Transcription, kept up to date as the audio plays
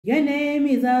Your name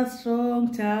is a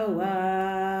strong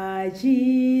tower,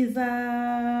 Jesus.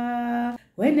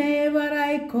 Whenever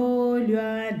I call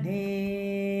your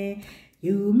name,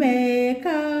 you make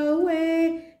a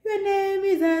way. Your name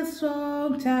is a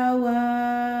strong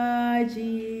tower,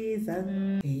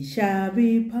 Jesus. It shall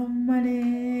be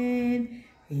permanent.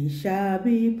 It shall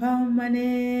be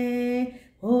permanent.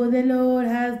 Oh, the Lord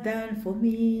has done for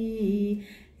me.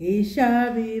 It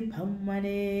shall be permanent.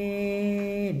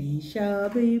 It shall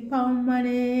be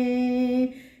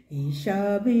permanent. It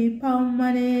shall be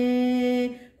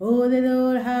permanent. Oh, the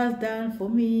Lord has done for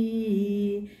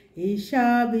me. It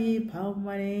shall be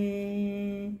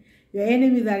permanent. Your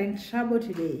enemies are in trouble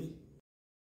today.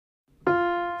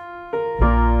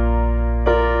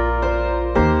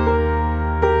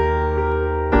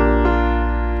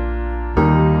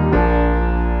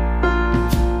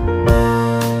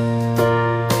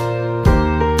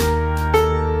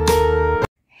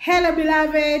 Hello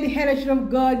beloved, hello children of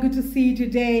God, good to see you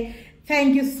today.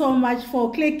 Thank you so much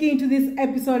for clicking to this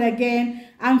episode again.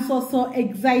 I'm so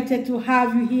excited to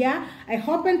have you here. I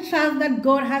hope and trust that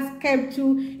God has kept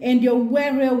you and you're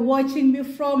where you're watching me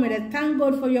from, and I thank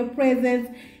God for your presence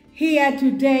here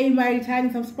today. My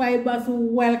returning subscribers,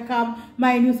 welcome.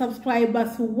 My new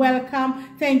subscribers,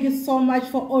 welcome. Thank you so much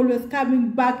for always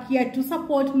coming back here to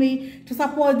support me, to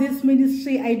support this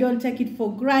ministry. I don't take it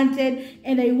for granted,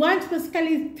 and I want to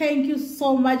basically thank you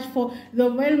so much for the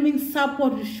overwhelming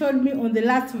support you showed me on the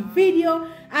last video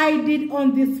I did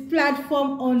on this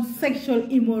platform on sexual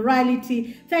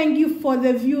immorality. Thank you for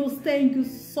the views. Thank you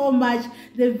so much.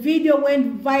 The video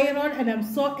went viral and I'm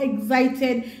so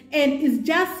excited, and it's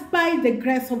just by the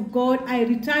grace of God. I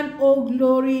return all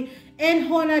glory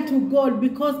and honor to God,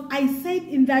 because I said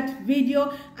in that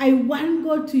video I want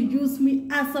God to use me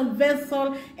as a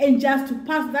vessel and just to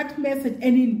pass that message,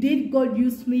 and indeed God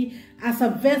used me as a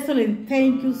vessel. And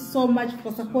thank you so much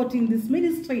for supporting this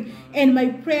ministry. And my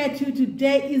prayer to you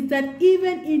today is that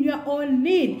even in your own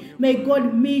need, may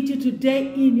God meet you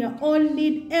today in your own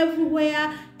need,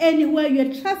 everywhere, anywhere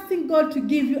you're trusting God to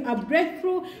give you a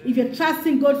breakthrough. If you're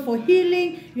trusting God for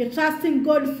healing, you're trusting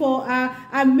God for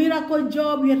a miracle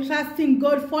job, you're trusting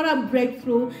God for a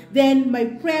breakthrough, then my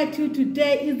prayer to you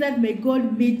today is that may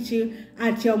God meet you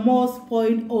at your most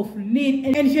point of need.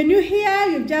 And if you're new here,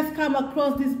 you've just come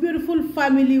across this beautiful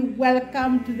family,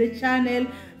 welcome to the channel.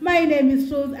 My name is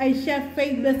Rose. I share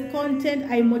faith-based content.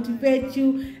 I motivate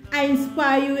you, I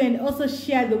inspire you, and also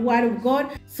share the word of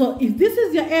God. So if this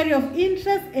is your area of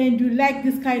interest and you like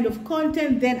this kind of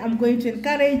content, then I'm going to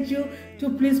encourage you to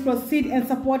please proceed and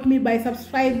support me by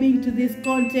subscribing to this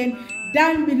content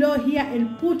down below here,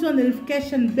 and put on the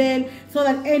notification bell so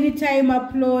that anytime I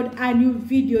upload a new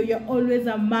video, you're always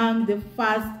among the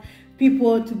first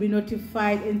people to be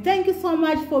notified. And thank you so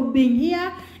much for being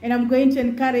here, and I'm going to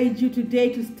encourage you today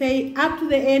to stay up to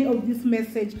the end of this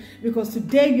message, because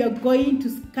today we are going to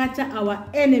scatter our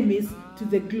enemies to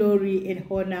the glory and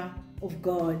honor of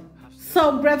God.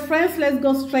 So brother friends, let's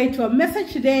go straight to our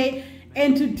message today.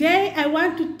 And today I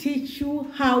want to teach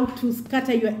you how to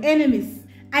scatter your enemies.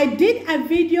 I did a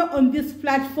video on this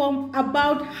platform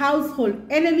about household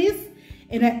enemies,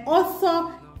 and I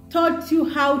also taught you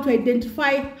how to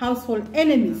identify household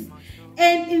enemies.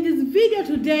 And in this video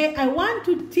today, I want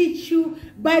to teach you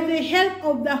by the help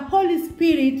of the Holy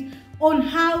Spirit on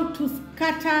how to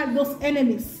scatter those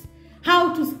enemies,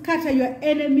 how to scatter your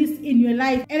enemies in your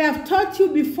life. And I've taught you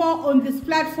before on this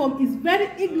platform, it's very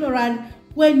ignorant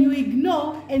when you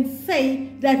ignore and say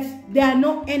that there are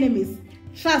no enemies.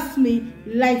 Trust me,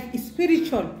 life is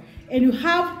spiritual, and you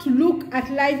have to look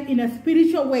at life in a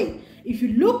spiritual way. If you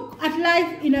look at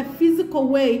life in a physical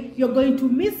way, you're going to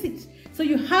miss it. So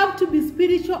you have to be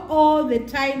spiritual all the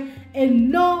time and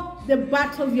know the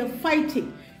battles you're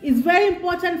fighting. It's very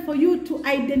important for you to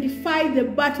identify the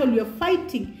battle you're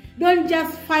fighting. Don't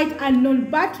just fight unknown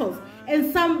battles.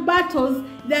 And some battles,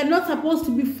 they're not supposed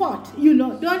to be fought. You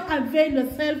know, don't avail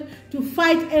yourself to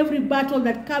fight every battle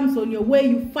that comes on your way.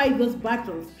 You fight those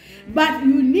battles. But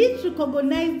you need to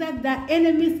recognize that there are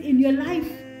enemies in your life.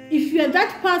 If you are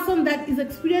that person that is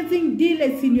experiencing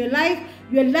delays in your life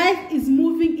is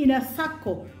moving in a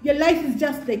circle. Your life is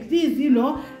just like this, you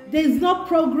know. There's no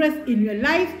progress in your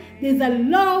life. There's a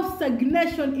lot of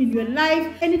stagnation in your life.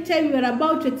 Anytime you're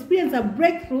about to experience a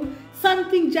breakthrough,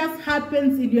 something just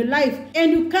happens in your life.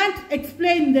 And you can't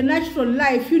explain the natural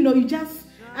life, you know, you just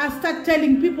start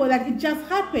telling people that it just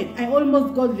happened. I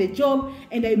almost got the job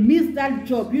and I missed that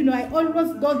job. You know, I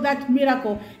almost got that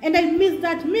miracle and I missed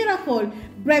that miracle.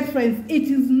 Brethren, it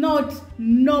is not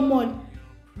normal.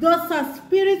 Those are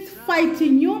spirits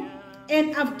fighting you,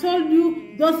 and I've told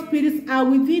you those spirits are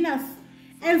within us.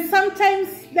 And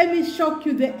sometimes, let me shock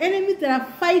you, the enemies that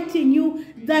are fighting you,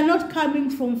 they're not coming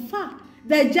from far.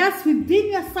 They're just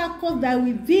within your circle, they're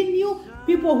within you,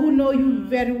 people who know you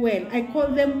very well. I call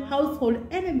them household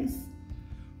enemies.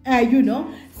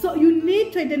 So you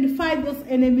need to identify those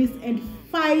enemies and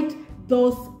fight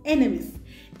those enemies.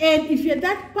 And if you're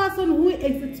that person who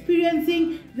is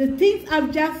experiencing the things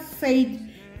I've just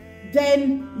said,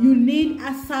 then you need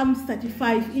a Psalm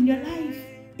 35 in your life.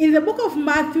 In the book of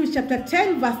Matthew chapter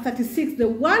 10 verse 36, the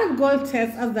word of God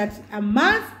tells us that a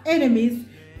man's enemies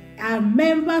are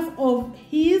members of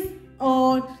his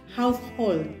own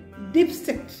household. Deep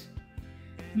state.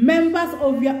 Members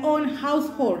of your own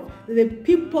household, the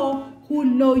people who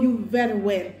know you very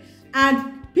well.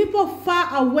 And people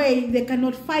far away, they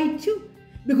cannot fight you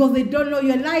because they don't know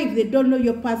your life, they don't know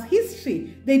your past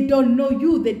history, they don't know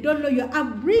you, they don't know your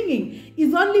upbringing.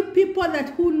 It's only people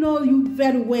who know you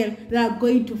very well that are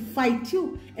going to fight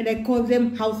you, and I call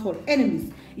them household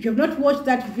enemies. If you have not watched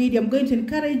that video, I'm going to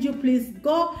encourage you, please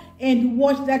go and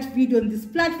watch that video on this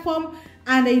platform.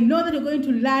 And I know that you're going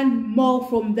to learn more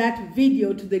from that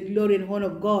video to the glory and honor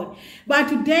of God. But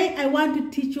today, I want to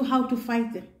teach you how to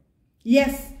fight them.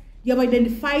 Yes, you have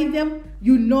identified them,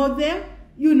 you know them,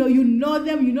 you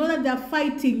know that they're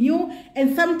fighting you.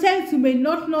 And sometimes you may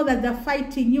not know that they're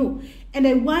fighting you. And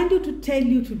I want you to tell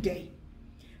you today,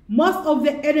 most of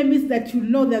the enemies that you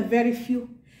know, they're very few.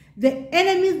 The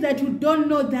enemies that you don't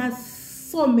know, there are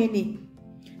so many.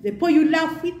 The people you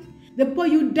laugh with, the people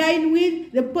you dine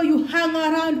with, the people you hang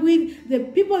around with, the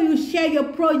people you share your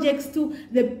projects to,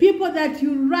 the people that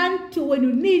you run to when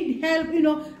you need help,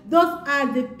 those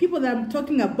are the people that I'm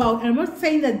talking about. And I'm not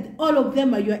saying that all of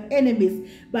them are your enemies,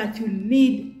 but you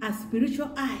need a spiritual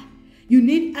eye. You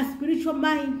need a spiritual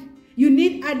mind. You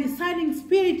need a discerning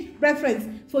spirit reference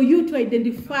for you to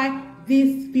identify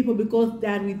these people because they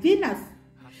are within us.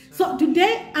 So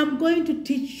today, I'm going to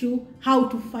teach you how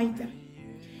to fight them.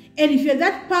 And if you're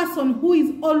that person who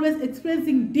is always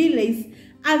experiencing delays,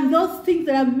 and those things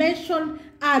that I mentioned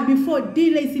before,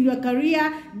 delays in your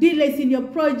career, delays in your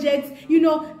projects,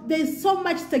 there's so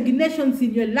much stagnations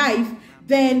in your life,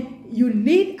 then you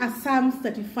need a Psalm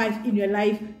 35 in your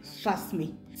life, trust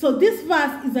me. So this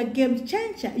verse is a game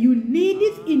changer. You need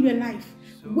it in your life.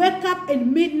 Wake up at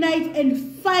midnight and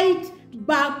fight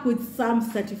back with Psalm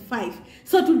 35.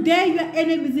 So today your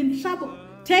enemy is in trouble.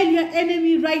 Tell your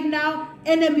enemy right now,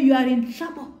 enemy, you are in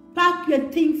trouble. Pack your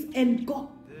things and go.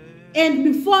 And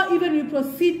before even we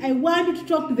proceed, I want you to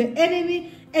talk to the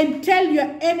enemy and tell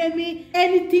your enemy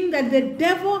anything that the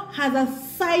devil has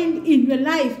assigned in your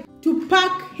life to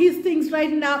pack his things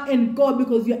right now and go,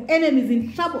 because your enemy is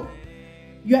in trouble.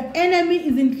 Your enemy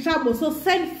is in trouble. So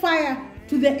send fire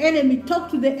to the enemy. Talk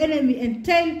to the enemy and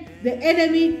tell the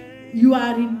enemy you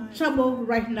are in trouble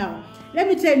right now. Let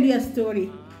me tell you a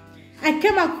story. I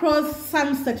came across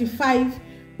Psalm 35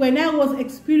 when I was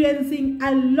experiencing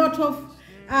a lot of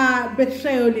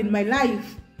betrayal in my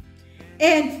life.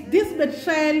 And this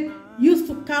betrayal used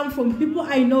to come from people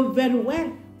I know very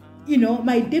well.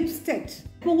 My deep state.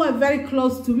 People who are very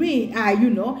close to me,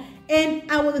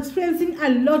 and I was experiencing a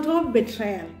lot of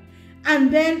betrayal.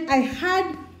 And then I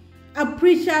had a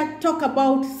preacher talk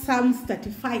about Psalm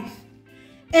 35.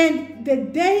 And the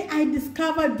day I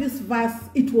discovered this verse,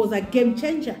 it was a game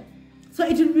changer. So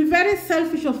it would be very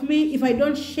selfish of me if I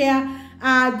don't share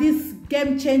this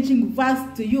game-changing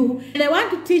verse to you. And I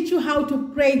want to teach you how to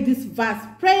pray this verse.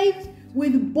 Pray it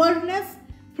with boldness.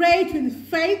 Pray it with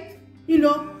faith.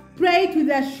 Pray it with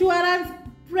assurance.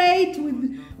 Pray it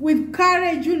with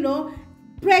courage.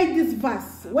 Pray this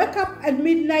verse. Wake up at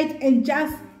midnight and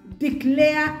just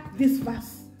declare this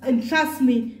verse. And trust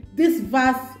me, this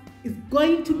verse is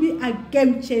going to be a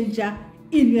game changer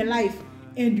in your life.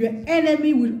 And your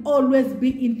enemy will always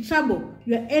be in trouble.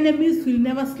 Your enemies will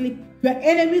never sleep. Your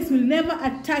enemies will never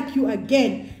attack you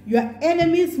again. Your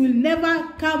enemies will never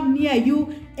come near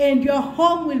you. And your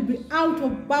home will be out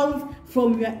of bounds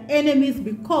from your enemies,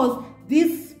 because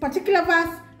this particular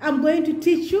verse I'm going to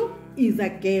teach you is a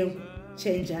game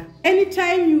changer.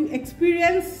 Anytime you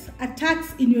experience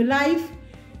attacks in your life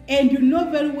and you know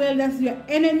very well that's your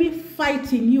enemy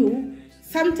fighting you,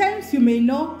 sometimes you may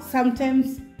know,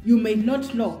 sometimes you may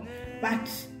not know, but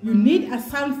you need a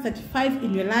Psalm 35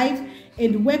 in your life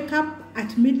and wake up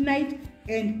at midnight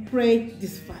and pray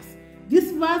this verse.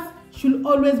 This verse should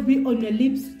always be on your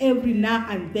lips every now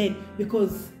and then,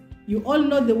 because you all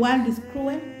know the world is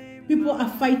cruel. People are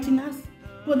fighting us.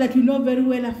 People that you know very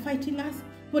well are fighting us.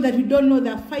 People that we don't know,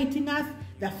 they're fighting us.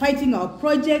 They're fighting our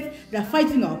projects. They're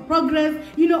fighting our progress.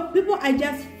 People are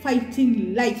just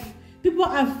fighting life. People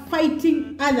are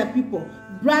fighting other people.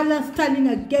 Brothers standing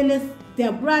against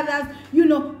their brothers.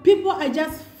 People are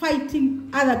just fighting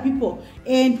other people,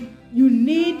 and you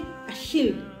need a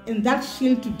shield. And that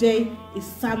shield today is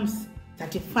Psalms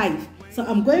 35. So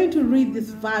I'm going to read this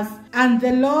verse. And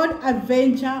the Lord,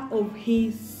 avenger of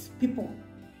his people.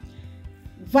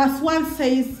 Verse 1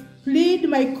 says, plead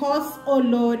my cause, O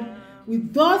Lord,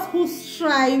 with those who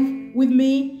strive with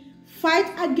me.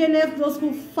 Fight against those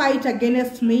who fight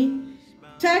against me.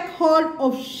 Take hold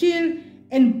of shield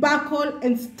and buckle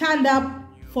and stand up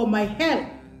for my help.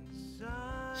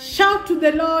 Shout to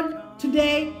the Lord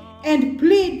today and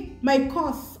plead my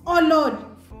cause, O Lord,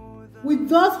 with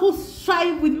those who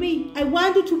strive with me. I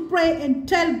want you to pray and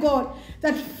tell God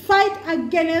that fight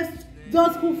against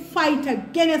those who fight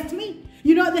against me.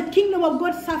 The kingdom of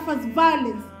God suffers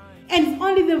violence, and it's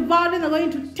only the violent are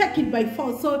going to take it by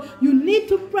force. So you need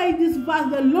to pray this verse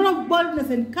with a lot of boldness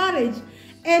and courage,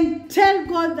 and tell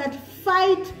God that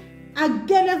fight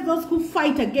against those who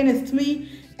fight against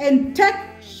me, and take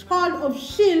hold of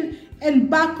shield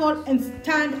and buckle and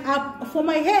stand up for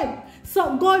my help.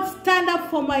 So God, stand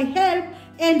up for my help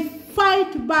and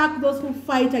fight back those who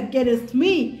fight against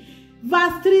me.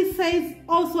 Verse 3 says,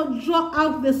 also draw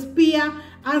out the spear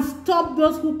and stop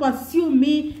those who pursue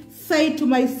me. Say to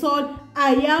my soul,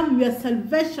 I am your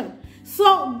salvation.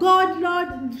 So God,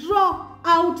 Lord, draw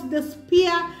out the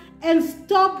spear and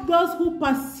stop those who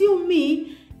pursue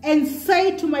me, and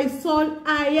say to my soul,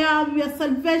 I am your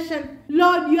salvation.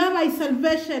 Lord, you are my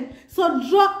salvation. So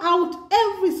draw out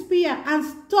every spear and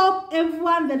stop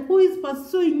everyone who is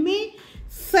pursuing me.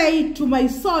 Say to my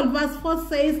soul. Verse 4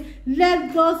 says,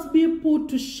 let those be put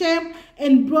to shame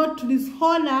and brought to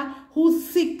dishonor who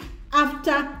seek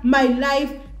after my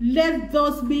life. Let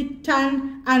those be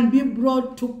turned and be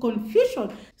brought to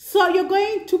confusion. So you're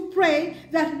going to pray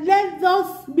that let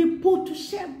those be put to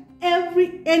shame.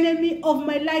 Every enemy of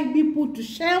my life be put to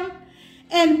shame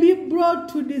and be brought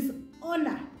to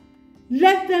dishonor.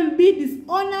 Let them be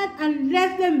dishonored and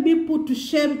let them be put to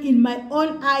shame in my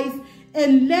own eyes,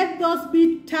 and let those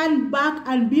be turned back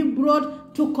and be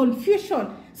brought to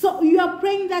confusion. So you are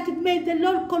praying that may the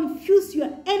Lord confuse your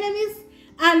enemies,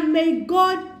 and may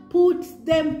God put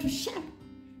them to shame.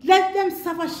 Let them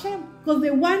suffer shame, because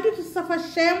they want you to suffer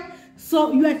shame.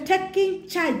 So you are taking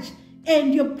charge,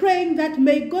 and you're praying that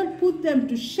may God put them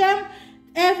to shame.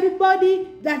 Everybody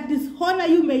that dishonor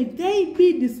you, may they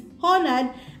be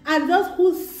dishonored, and those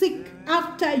who seek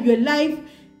after your life,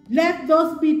 let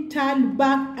those be turned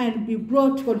back and be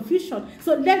brought to confusion.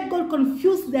 So let God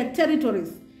confuse their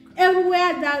territories.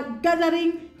 Everywhere they are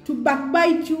gathering to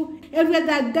backbite you, everywhere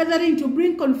they are gathering to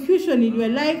bring confusion in your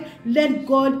life, let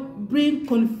God bring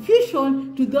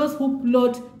confusion to those who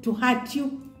plot to hurt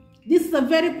you. This is a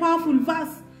very powerful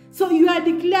verse. So you are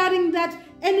declaring that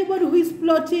anybody who is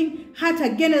plotting hurt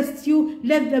against you,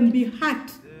 let them be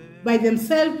hurt by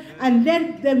themselves and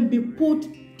let them be put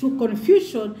to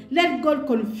confusion. Let God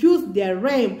confuse their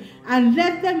realm and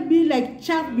let them be like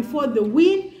chaff before the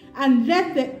wind, and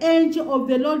let the angel of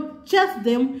the Lord chase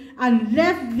them, and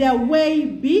let their way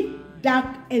be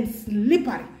dark and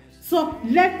slippery. So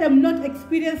let them not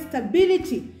experience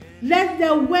stability. Let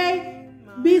their way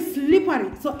be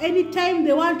slippery. So anytime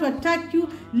they want to attack you,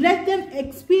 let them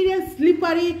experience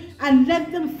slippery and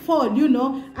let them fall,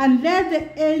 and let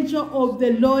the angel of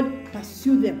the Lord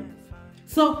pursue them.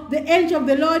 So the angel of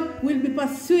the Lord will be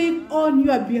pursuing on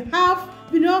your behalf,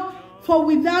 for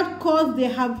without cause they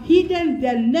have hidden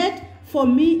their net for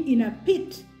me in a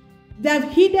pit. They have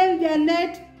hidden their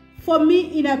net for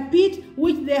me in a pit,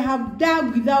 which they have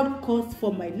dug without cause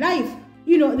for my life.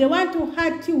 They want to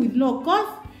hurt you with no cause.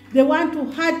 They want to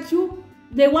hurt you.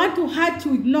 They want to hurt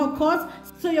you with no cause.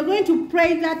 So you're going to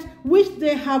pray that which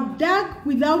they have dug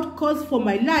without cause for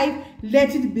my life,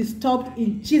 let it be stopped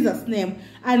in Jesus' name.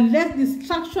 And let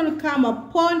destruction come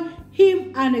upon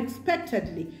him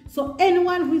unexpectedly. So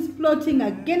anyone who is plotting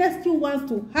against you,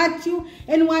 wants to hurt you,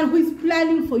 anyone who is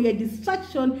planning for your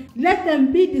destruction, let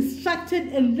them be distracted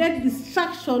and let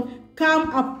destruction come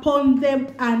upon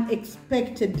them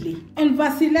unexpectedly. And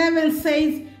verse 11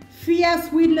 says,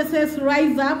 fierce witnesses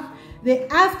rise up. They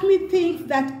ask me things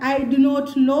that I do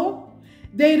not know.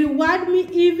 They reward me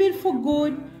even for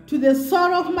good, to the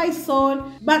sorrow of my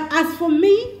soul. But as for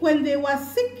me, when they were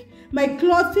sick, my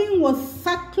clothing was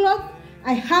sackcloth.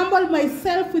 I humbled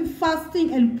myself with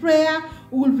fasting and prayer,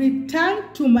 will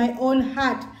return to my own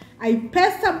heart. I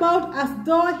paced about as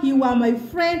though he were my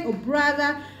friend or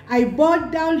brother. I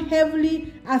bowed down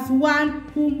heavily as one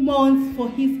who mourns for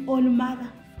his own mother.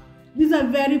 This is a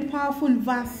very powerful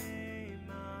verse.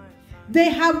 They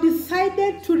have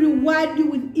decided to reward you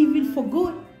with evil for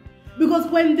good. Because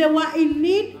when they were in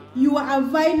need, you were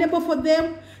available for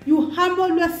them. You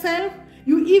humbled yourself.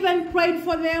 You even prayed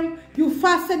for them. You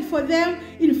fasted for them.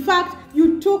 In fact,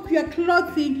 you took your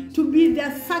clothing to be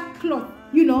their sackcloth.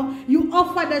 You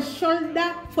offered a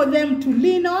shoulder for them to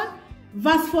lean on.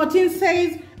 Verse 14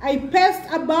 says, I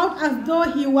paced about as though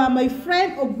he were my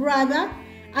friend or brother.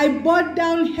 I bowed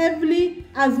down heavily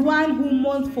as one who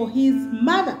mourns for his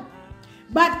mother.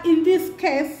 But in this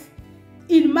case,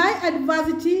 in my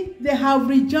adversity, they have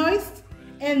rejoiced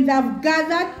and they have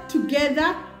gathered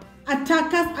together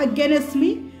attackers against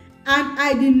me, and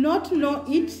I did not know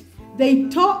it. They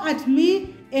tore at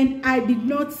me and I did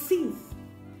not cease.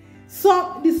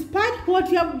 So despite what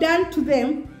you have done to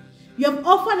them, you have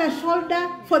offered a shoulder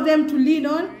for them to lean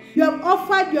on. You have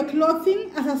offered your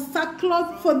clothing as a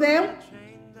sackcloth for them.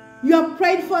 You have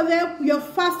prayed for them. You have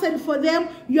fasted for them.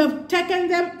 You have taken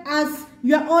them as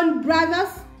your own brothers,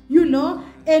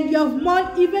 and you have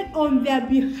mourned even on their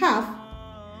behalf.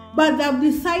 But they have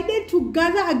decided to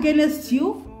gather against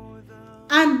you,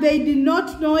 and they did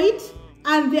not know it,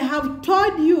 and they have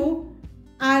told you,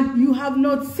 and you have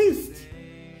not ceased.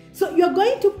 So you're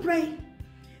going to pray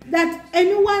that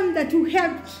anyone that you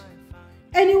helped,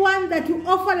 anyone that you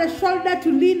offered a shoulder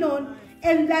to lean on,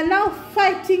 and they are now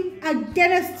fighting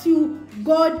against you,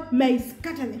 God may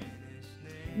scatter them.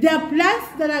 There are plans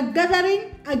that are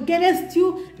gathering against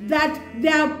you, that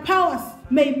their powers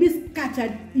may be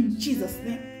scattered in Jesus'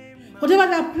 name. Whatever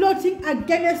they are plotting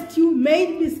against you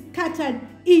may be scattered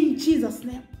in Jesus'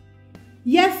 name.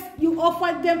 Yes, you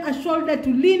offered them a shoulder to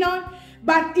lean on,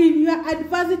 but in your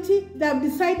adversity, they have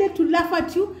decided to laugh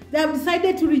at you. They have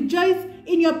decided to rejoice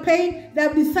in your pain. They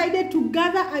have decided to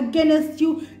gather against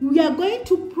you. We are going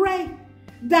to pray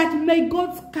that may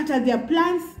God scatter their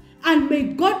plans, and may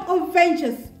God avenge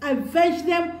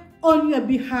them on your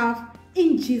behalf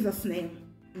in Jesus' name.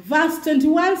 Verse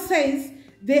 21 says,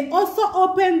 they also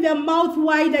opened their mouth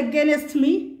wide against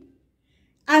me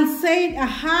and said,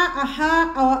 aha,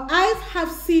 aha, our eyes have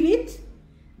seen it.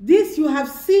 This you have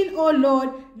seen, O Lord,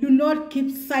 do not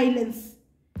keep silence.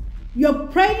 You're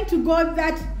praying to God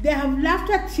that they have laughed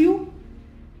at you.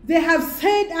 They have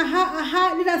said, aha,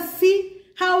 aha, let us see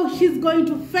how she's going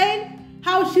to fail,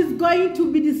 how she's going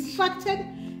to be distracted.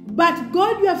 But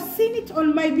God, you have seen it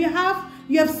on my behalf.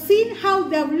 You have seen how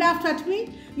they have laughed at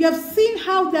me. You have seen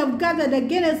how they have gathered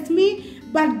against me.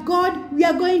 But God, we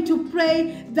are going to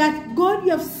pray that God,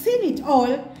 you have seen it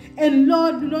all. And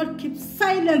Lord, do not keep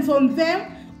silence on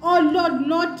them. Oh Lord,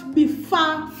 not be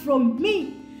far from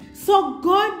me. So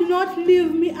God, do not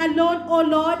leave me alone, oh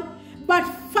Lord, but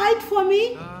fight for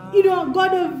me.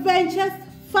 God of vengeance,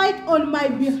 fight on my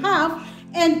behalf.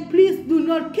 And please do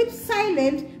not keep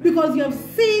silent, because you have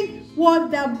seen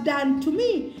what they have done to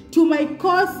me, to my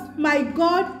cause, my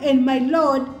God and my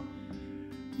Lord.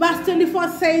 Verse 24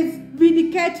 says,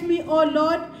 vindicate me, O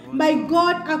Lord, my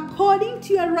God, according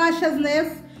to your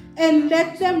righteousness, and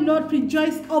let them not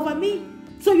rejoice over me.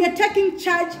 So you're taking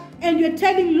charge, and you're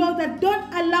telling Lord that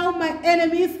don't allow my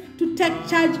enemies to take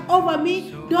charge over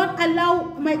me. Don't allow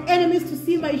my enemies to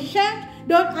see my shame.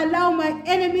 Don't allow my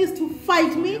enemies to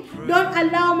fight me. Don't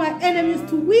allow my enemies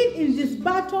to win in this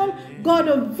battle. God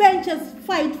of vengeance,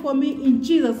 fight for me in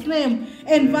Jesus' name.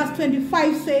 And verse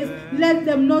 25 says, let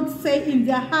them not say in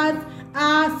their hearts,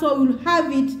 so we'll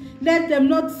have it. Let them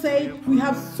not say, we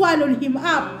have swallowed him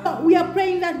up. We are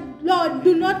praying that, Lord,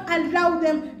 do not allow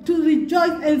them to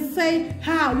rejoice and say,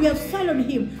 we have swallowed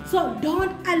him. So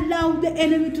don't allow the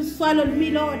enemy to swallow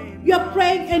me, Lord. You are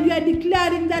praying and you are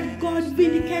declaring that, God,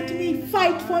 vindicate me,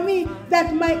 fight for me,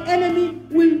 that my enemy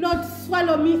will not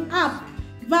swallow me up.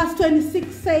 Verse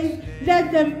 26 says,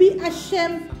 let them be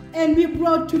ashamed and be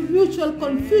brought to mutual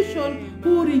confusion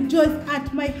who rejoice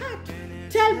at my heart.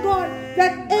 Tell God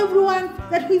that everyone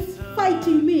that is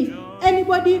fighting me,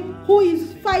 anybody who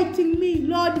is fighting me,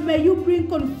 Lord, may you bring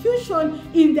confusion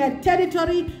in their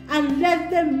territory and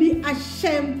let them be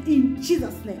ashamed in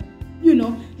Jesus' name.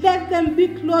 Let them be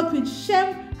clothed with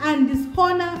shame and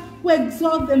dishonor who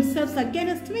exalt themselves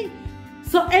against me.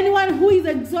 So anyone who is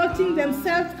exalting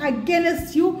themselves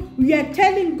against you, we are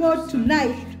telling God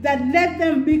tonight that let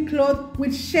them be clothed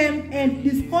with shame and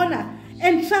dishonor.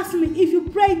 And trust me, if you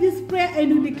pray this prayer and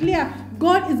you declare,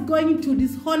 God is going to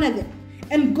dishonor them.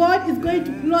 And God is going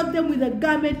to clothe them with a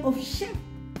garment of shame.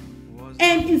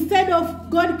 And instead of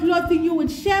God clothing you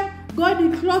with shame, God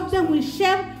will clothe them with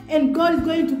shame. And God is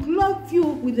going to clothe you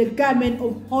with a garment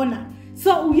of honor.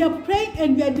 So we are praying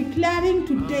and we are declaring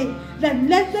today that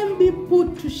let them be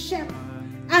put to shame.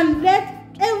 And let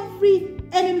every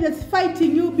enemy that's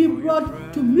fighting you be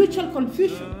brought to mutual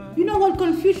confusion. You know what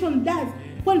confusion does?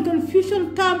 When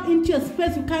confusion comes into your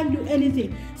space, you can't do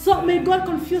anything. So may God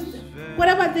confuse them.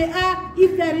 wherever they are,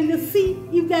 if they're in the sea,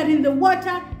 if they're in the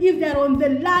water, if they're on the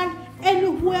land,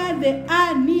 anywhere they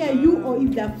are near you, or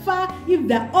if they're far, if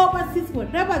they're overseas,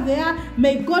 wherever they are,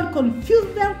 may God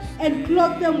confuse them and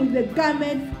clothe them with the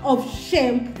garment of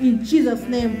shame in Jesus'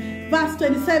 name. Verse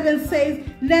 27 says,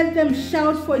 let them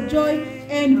shout for joy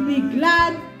and be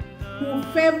glad who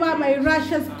favor my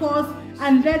righteous cause,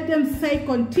 and let them say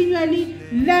continually,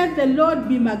 let the Lord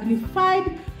be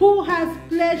magnified, who has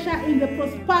pleasure in the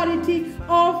prosperity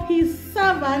of his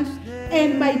servant,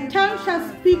 and my tongue shall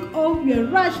speak of your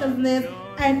righteousness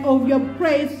and of your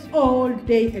praise all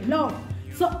day long.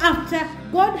 So after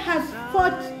God has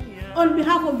fought on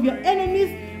behalf of your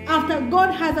enemies, after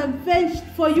God has avenged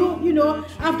for you,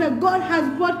 after God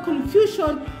has brought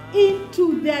confusion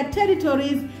into their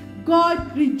territories,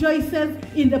 God rejoices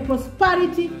in the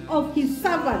prosperity of his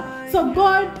servant. So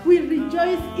God will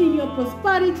rejoice in your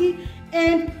prosperity,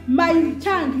 and my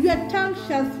tongue, your tongue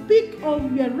shall speak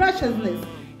of your righteousness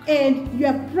and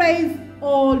your praise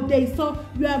all day. So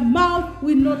your mouth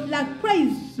will not lack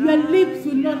praise. Your lips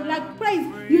will not lack praise.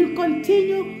 You'll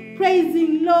continue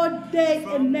praising Lord day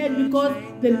and night, because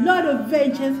the Lord of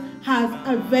vengeance has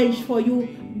avenged for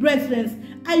you.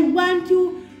 Brethren, I want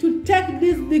you to take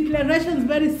these declarations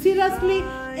very seriously,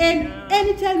 and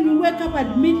anytime you wake up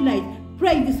at midnight,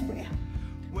 pray this prayer.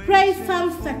 Pray Psalm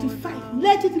 35.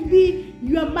 Let it be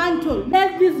your mantle.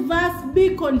 Let this verse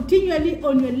be continually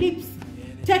on your lips.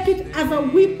 Take it as a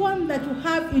weapon that you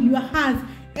have in your hands,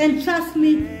 and trust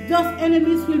me, those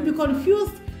enemies will be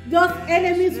confused. Those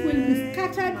enemies will be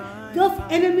scattered. Those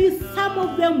enemies, some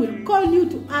of them will call you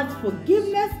to ask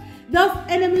forgiveness. Those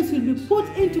enemies will be put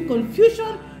into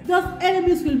confusion. Those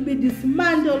enemies will be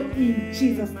dismantled in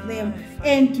Jesus' name.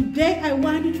 And today I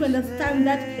want you to understand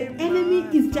that the enemy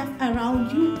is just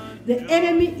around you. The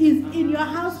enemy is in your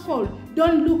household.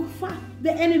 Don't look far.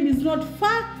 The enemy is not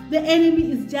far. The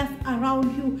enemy is just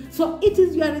around you. So it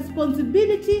is your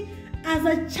responsibility as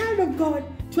a child of God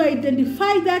to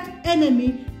identify that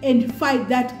enemy and fight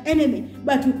that enemy.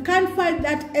 But you can't fight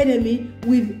that enemy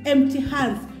with empty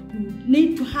hands. You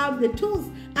need to have the tools.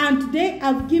 And today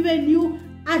I've given you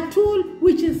a tool,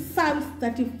 which is Psalms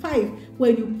 35.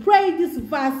 When you pray this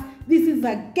verse, this is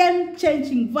a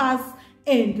game-changing verse,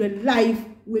 and your life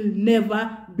will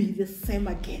never be the same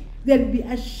again. There'll be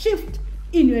a shift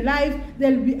in your life.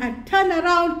 There'll be a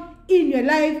turnaround in your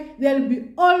life. There'll be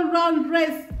all-round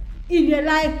rest in your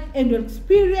life, and you'll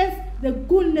experience the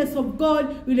goodness of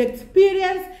God. You'll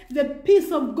experience the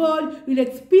peace of God. You'll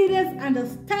experience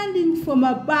understanding from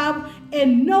above,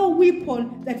 and no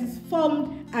weapon that is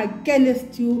formed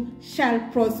against you shall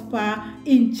prosper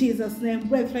in Jesus' name.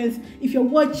 Brethren, if you're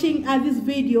watching this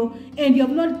video and you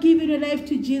have not given your life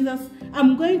to Jesus,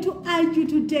 I'm going to urge you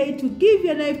today to give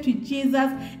your life to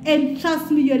Jesus, and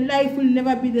trust me, your life will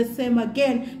never be the same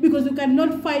again, because you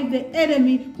cannot fight the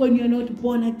enemy when you're not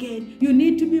born again. You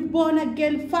need to be born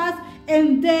again first,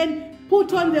 and then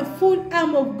put on the full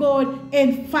armor of God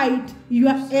and fight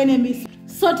your enemies.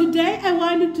 So today I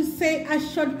want you to say a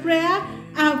short prayer.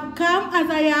 I've come as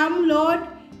I am, Lord.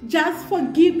 Just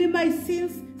forgive me my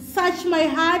sins. Search my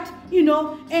heart,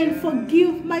 and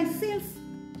forgive my sins.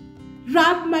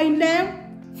 Write my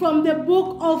name from the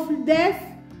book of death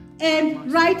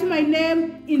and write my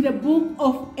name in the book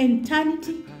of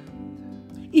eternity.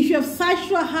 If you have searched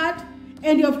your heart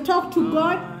and you have talked to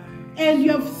God and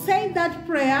you have said that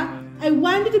prayer, I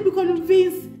want you to be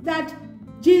convinced that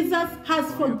Jesus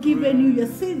has forgiven you your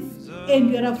sins, and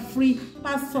you are a free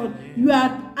person. You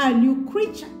are a new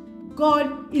creature.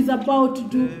 God is about to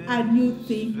do a new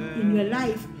thing in your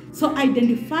life. So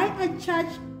identify a church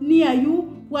near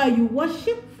you where you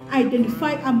worship.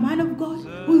 Identify a man of God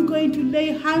who's going to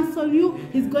lay hands on you.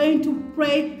 He's going to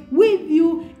pray with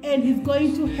you, and he's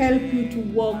going to help you to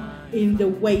walk in the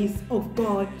ways of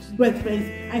God.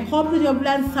 Brethren, I hope that you have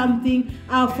learned something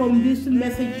from this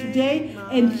message today,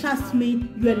 and trust me,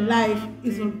 your life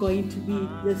is not going to be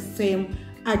the same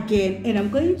again. And I'm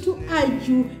going to urge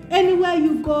you, anywhere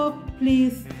you go,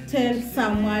 please tell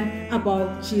someone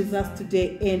about Jesus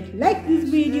today, and like this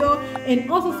video, and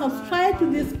also subscribe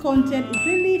to this content. It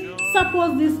really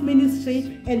supports this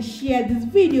ministry, and share this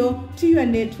video to your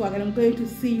network. And I'm going to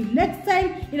see you next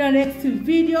time in our next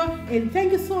video, and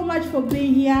thank you so much for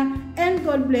being here, and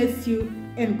God bless you,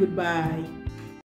 and goodbye.